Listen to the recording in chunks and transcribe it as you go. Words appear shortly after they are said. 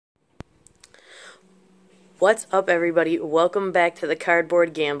What's up, everybody? Welcome back to the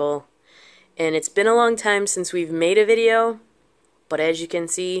Cardboard Gamble. And it's been a long time since we've made a video, but as you can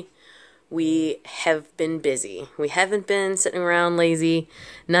see, we have been busy. We haven't been sitting around lazy,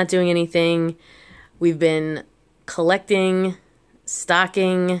 not doing anything. We've been collecting,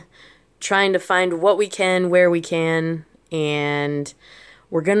 stocking, trying to find what we can, where we can, and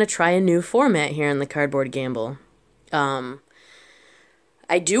we're going to try a new format here in the Cardboard Gamble.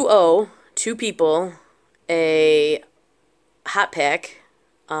 I do owe two people a hot pack,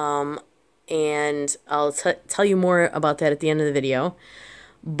 and I'll tell you more about that at the end of the video.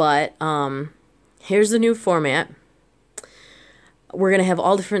 But here's the new format. We're going to have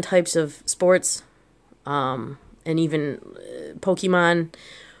all different types of sports, and even Pokemon.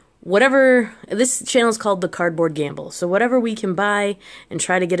 Whatever, this channel is called the Cardboard Gamble, so whatever we can buy and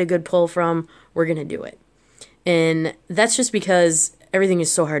try to get a good pull from, we're going to do it. And that's just because everything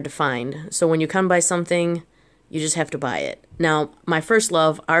is so hard to find. So when you come by something, you just have to buy it. Now, my first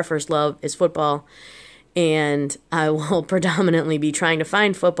love, our first love, is football. And I will predominantly be trying to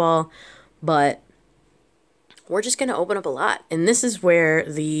find football. But we're just going to open up a lot. And this is where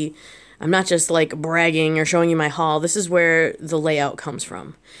I'm not just like bragging or showing you my haul. This is where the layout comes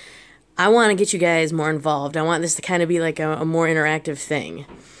from. I want to get you guys more involved. I want this to kind of be like a more interactive thing.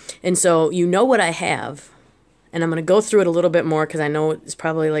 And so you know what I have. And I'm going to go through it a little bit more because I know it's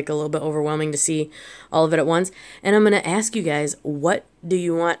probably like a little bit overwhelming to see all of it at once. And I'm going to ask you guys, what do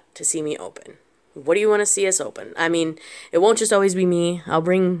you want to see me open? What do you want to see us open? I mean, it won't just always be me. I'll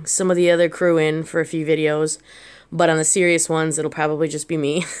bring some of the other crew in for a few videos. But on the serious ones, it'll probably just be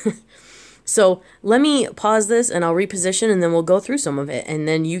me. So let me pause this and I'll reposition and then we'll go through some of it. And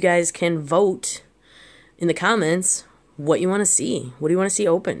then you guys can vote in the comments what you want to see. What do you want to see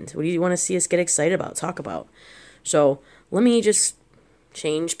opened? What do you want to see us get excited about, talk about? So let me just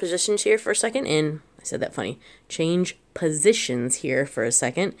change positions here for a second. And I said that funny. Change positions here for a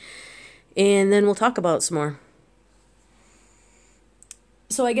second. And then we'll talk about some more.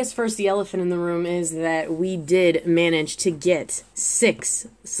 So I guess first the elephant in the room is that we did manage to get 6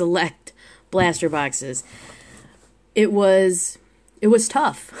 select blaster boxes. It was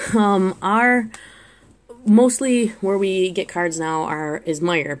tough. Mostly where we get cards now is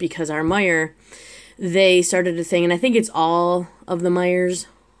Meijer, because our Meijer, they started a thing, and I think it's all of the Meijers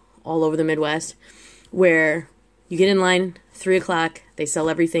all over the Midwest, where you get in line 3 o'clock, they sell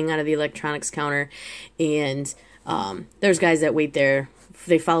everything out of the electronics counter, and there's guys that wait there.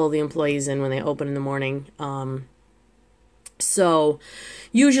 They follow the employees in when they open in the morning. So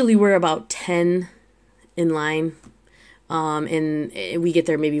usually we're about 10 in line, and we get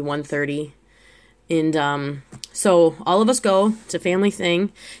there maybe 1:30. And so all of us go. It's a family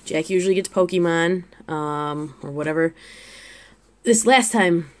thing. Jack usually gets Pokemon or whatever. This last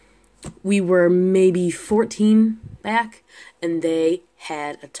time we were maybe 14 back, and they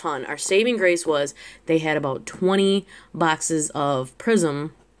had a ton. Our saving grace was they had about 20 boxes of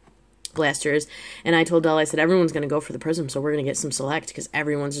Prism blasters, and I told Dell, I said, everyone's going to go for the Prism, so we're going to get some select, because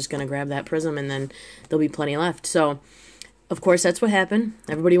everyone's just going to grab that Prism, and then there'll be plenty left. So, of course, that's what happened.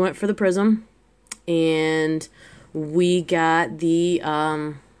 Everybody went for the Prism, and we got there's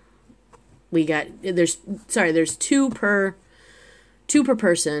two per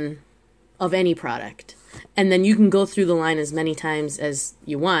person of any product. And then you can go through the line as many times as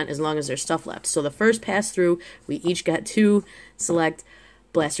you want, as long as there's stuff left. So the first pass through, we each got 2 select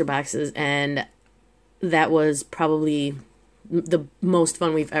blaster boxes, and that was probably the most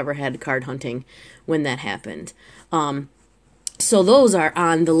fun we've ever had card hunting when that happened. So those are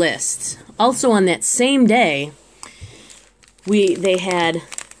on the list. Also on that same day, they had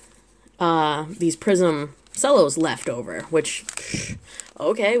these Prism cellos left over, which,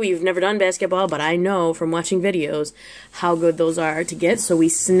 okay, we've never done basketball, but I know from watching videos how good those are to get, so we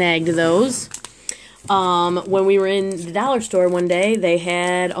snagged those. When we were in the dollar store one day, they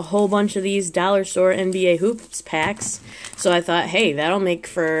had a whole bunch of these dollar store NBA hoops packs, so I thought, hey, that'll make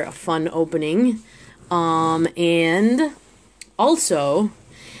for a fun opening. And also,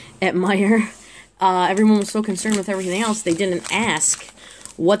 at Meijer, everyone was so concerned with everything else, they didn't ask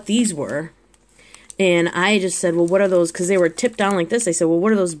what these were. And I just said, well, what are those? Because they were tipped down like this. They said, well,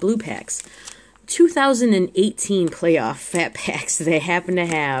 what are those blue packs? 2018 playoff fat packs they happen to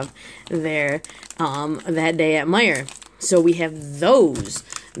have there that day at Meijer. So we have those.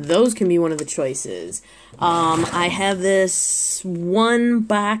 Those can be one of the choices. I have this one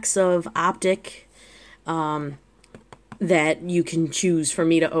box of Optic that you can choose for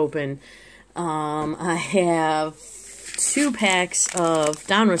me to open. I have 2 packs of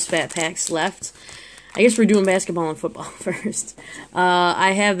Donruss fat packs left. I guess we're doing basketball and football first.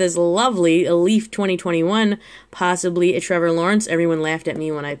 I have this lovely Leaf 2021, possibly a Trevor Lawrence. Everyone laughed at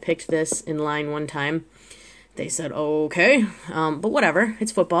me when I picked this in line one time. They said, okay, but whatever,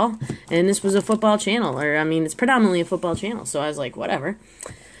 it's football. And this was a football channel, or I mean, it's predominantly a football channel, so I was like, whatever.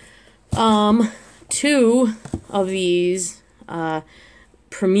 Two of these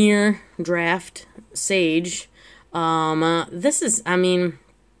Premier Draft Sage. This is, I mean,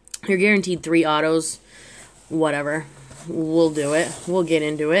 you're guaranteed 3 autos. Whatever. We'll do it. We'll get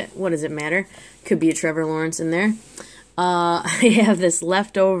into it. What does it matter? Could be a Trevor Lawrence in there. I have this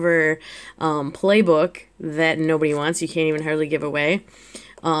leftover playbook that nobody wants. You can't even hardly give away.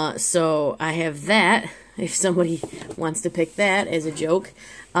 So I have that, if somebody wants to pick that as a joke.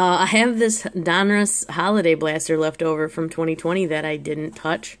 I have this Donruss Holiday Blaster left over from 2020 that I didn't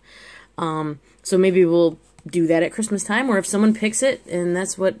touch. So maybe we'll do that at Christmas time, or if someone picks it and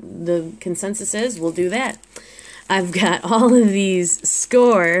that's what the consensus is, we'll do that. I've got all of these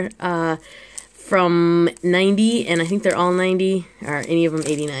score from 90, and I think they're all 90, or any of them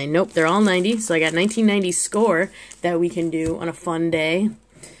 89. Nope, they're all 90, so I got 1990 score that we can do on a fun day,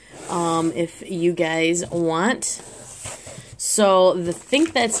 if you guys want. So I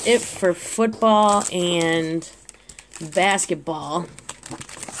think that's it for football and basketball.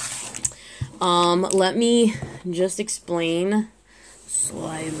 Let me just explain,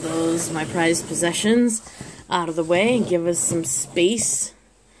 slide my prized possessions out of the way and give us some space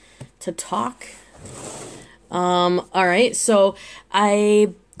to talk. Alright, so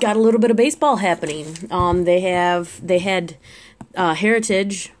I got a little bit of baseball happening. They had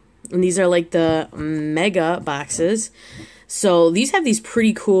Heritage, and these are like the mega boxes. So these have these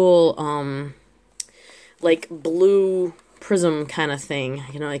pretty cool, like blue prism kind of thing.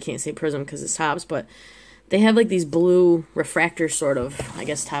 You know, I can't say prism because it's tops, but they have like these blue refractors, sort of. I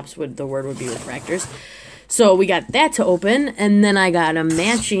guess tops the word would be refractors. So we got that to open, and then I got a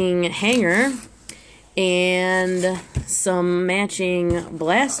matching hanger and some matching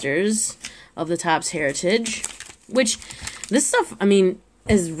blasters of the Topps Heritage, which this stuff, I mean,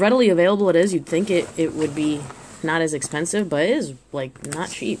 as readily available it is, you'd think it would be not as expensive, but it is like not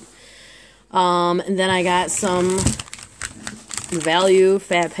cheap. And then I got some value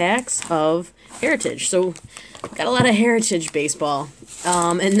fat packs of Heritage. So got a lot of Heritage baseball.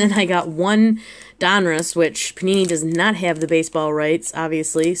 And then I got one Donruss, which Panini does not have the baseball rights,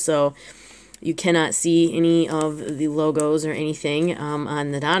 obviously, so you cannot see any of the logos or anything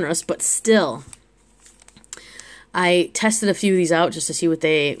on the Donruss, but still, I tested a few of these out just to see what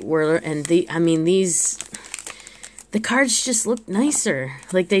they were, and the cards just look nicer.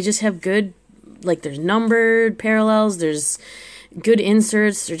 Like, they just have good, like, there's numbered parallels, there's good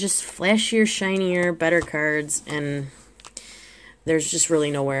inserts, they're just flashier, shinier, better cards, and there's just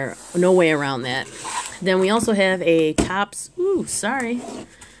really no way around that. Then we also have a Topps,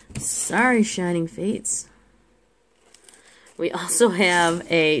 sorry, Shining Fates. We also have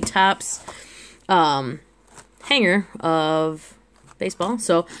a Topps hanger of baseball.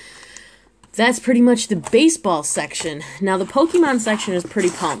 So that's pretty much the baseball section. Now the Pokemon section is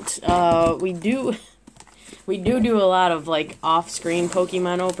pretty pumped. We do a lot of like off-screen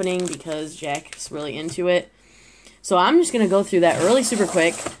Pokemon opening because Jack's really into it. So I'm just gonna go through that really super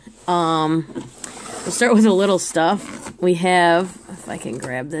quick. We'll start with a little stuff. We have, if I can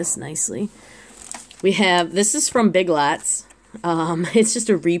grab this nicely, we have, this is from Big Lots. It's just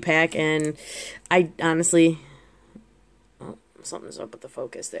a repack, and I honestly, something's up with the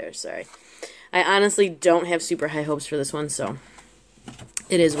focus there, sorry. I honestly don't have super high hopes for this one, so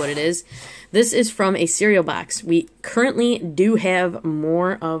it is what it is. This is from a cereal box. We currently do have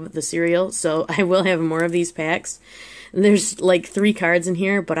more of the cereal, so I will have more of these packs. There's like 3 cards in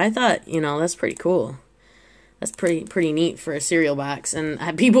here, but I thought, you know, that's pretty cool. That's pretty neat for a cereal box,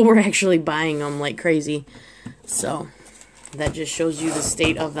 and people were actually buying them like crazy. So that just shows you the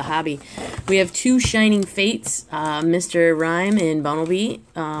state of the hobby. We have 2 Shining Fates, Mr. Rhyme and Bumblebee,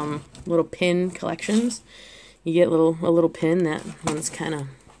 little pin collections. You get a little pin. That one's kind of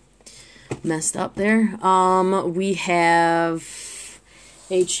messed up there. We have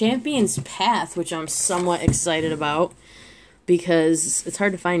a Champion's Path, which I'm somewhat excited about because it's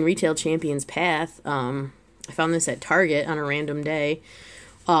hard to find retail Champion's Path. I found this at Target on a random day.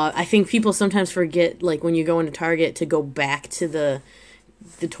 I think people sometimes forget, like when you go into Target, to go back to the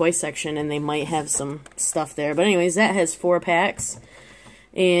toy section, and they might have some stuff there. But anyways, that has 4 packs.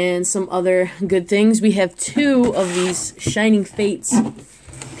 And some other good things. We have 2 of these Shining Fates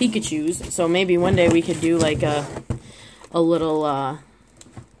Pikachus. So maybe one day we could do like a little, I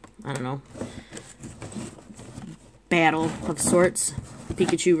don't know, battle of sorts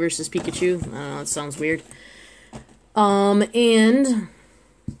Pikachu versus Pikachu. I don't know, it sounds weird. And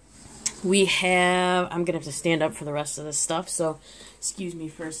we have, I'm gonna have to stand up for the rest of this stuff, so excuse me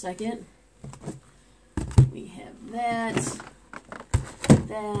for a second. We have that,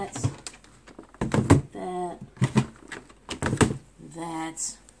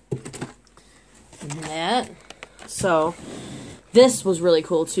 and that. So this was really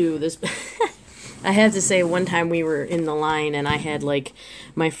cool too. This I have to say, one time we were in the line and I had like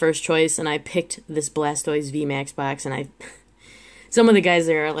my first choice and I picked this Blastoise VMAX box, and some of the guys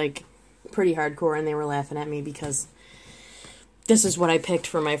there are like pretty hardcore and they were laughing at me because this is what I picked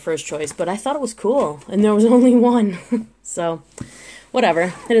for my first choice, but I thought it was cool and there was only one. So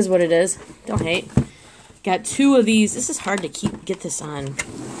whatever, it is what it is. Don't hate. Got 2 of these. This is hard to get this on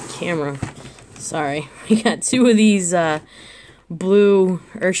camera. Sorry. We got 2 of these blue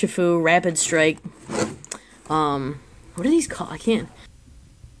Urshifu Rapid Strike. What are these called? I can't.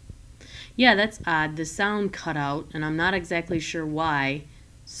 Yeah, that's odd. The sound cut out, and I'm not exactly sure why.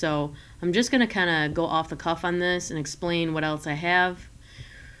 So I'm just going to kind of go off the cuff on this and explain what else I have,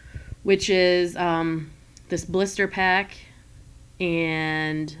 which is this blister pack,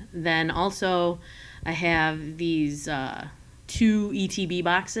 and then also I have these 2 ETB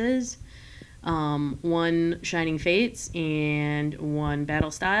boxes, 1 Shining Fates and 1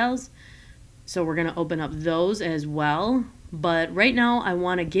 Battle Styles. So we're going to open up those as well. But right now I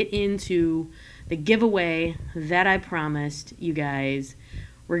want to get into the giveaway that I promised you guys.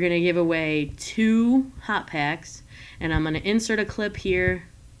 We're going to give away 2 hot packs, and I'm going to insert a clip here,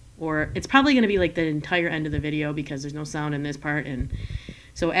 or it's probably going to be like the entire end of the video because there's no sound in this part. And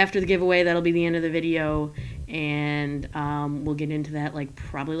so after the giveaway, that'll be the end of the video, and we'll get into that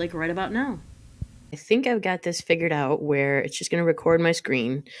probably right about now. I think I've got this figured out where it's just going to record my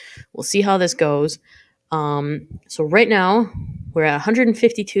screen. We'll see how this goes. So right now we're at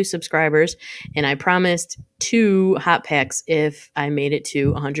 152 subscribers, and I promised 2 hot packs if I made it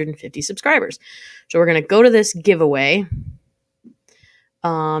to 150 subscribers. So we're going to go to this giveaway.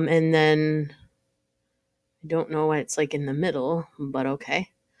 And then I don't know why it's in the middle, but okay.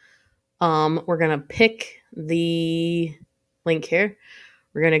 We're going to pick the link here.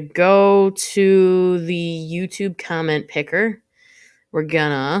 We're going to go to the YouTube comment picker. We're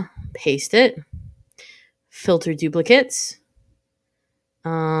going to paste it. Filter duplicates.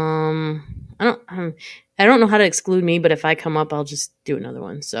 I don't know how to exclude me, but if I come up, I'll just do another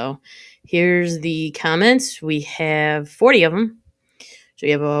one. So here's the comments. We have 40 of them. So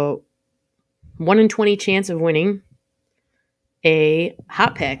you have a 1 in 20 chance of winning a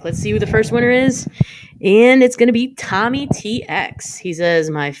hot pack. Let's see who the first winner is. And it's going to be Tommy TX. He says,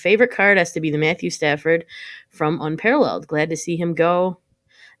 my favorite card has to be the Matthew Stafford from Unparalleled. Glad to see him go.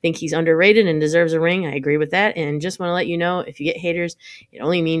 Think he's underrated and deserves a ring. I agree with that. And just want to let you know, if you get haters, it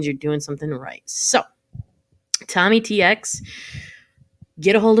only means you're doing something right. So, Tommy TX,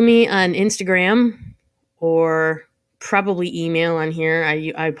 get a hold of me on Instagram or probably email on here.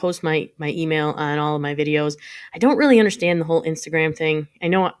 I post my email on all of my videos. I don't really understand the whole Instagram thing. I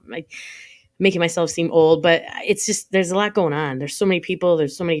know I'm making myself seem old, but it's just, there's a lot going on. There's so many people,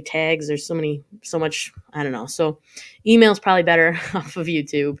 there's so many tags, there's so much, I don't know. So email's probably better off of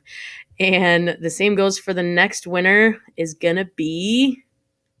YouTube. And the same goes for the next winner is going to be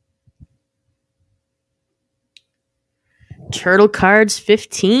Turtle Cards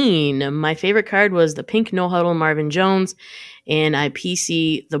 15. My favorite card was the pink no huddle Marvin Jones, and I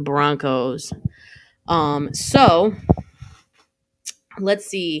PC the Broncos. So let's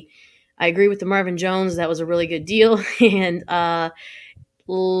see. I agree with the Marvin Jones. That was a really good deal. And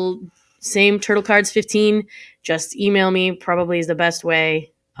same Turtle Cards 15. Just email me. Probably is the best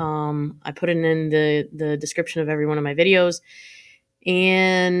way. I put it in the description of every one of my videos.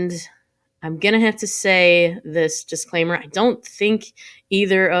 And I'm going to have to say this disclaimer. I don't think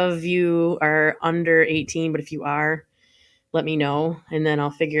either of you are under 18, but if you are, let me know, and then I'll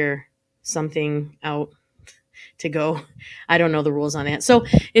figure something out to go. I don't know the rules on that. So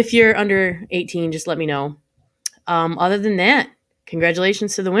if you're under 18, just let me know. Other than that,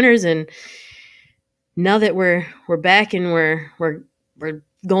 congratulations to the winners. And now that we're back and we're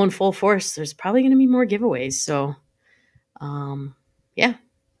going full force, there's probably going to be more giveaways. So, yeah.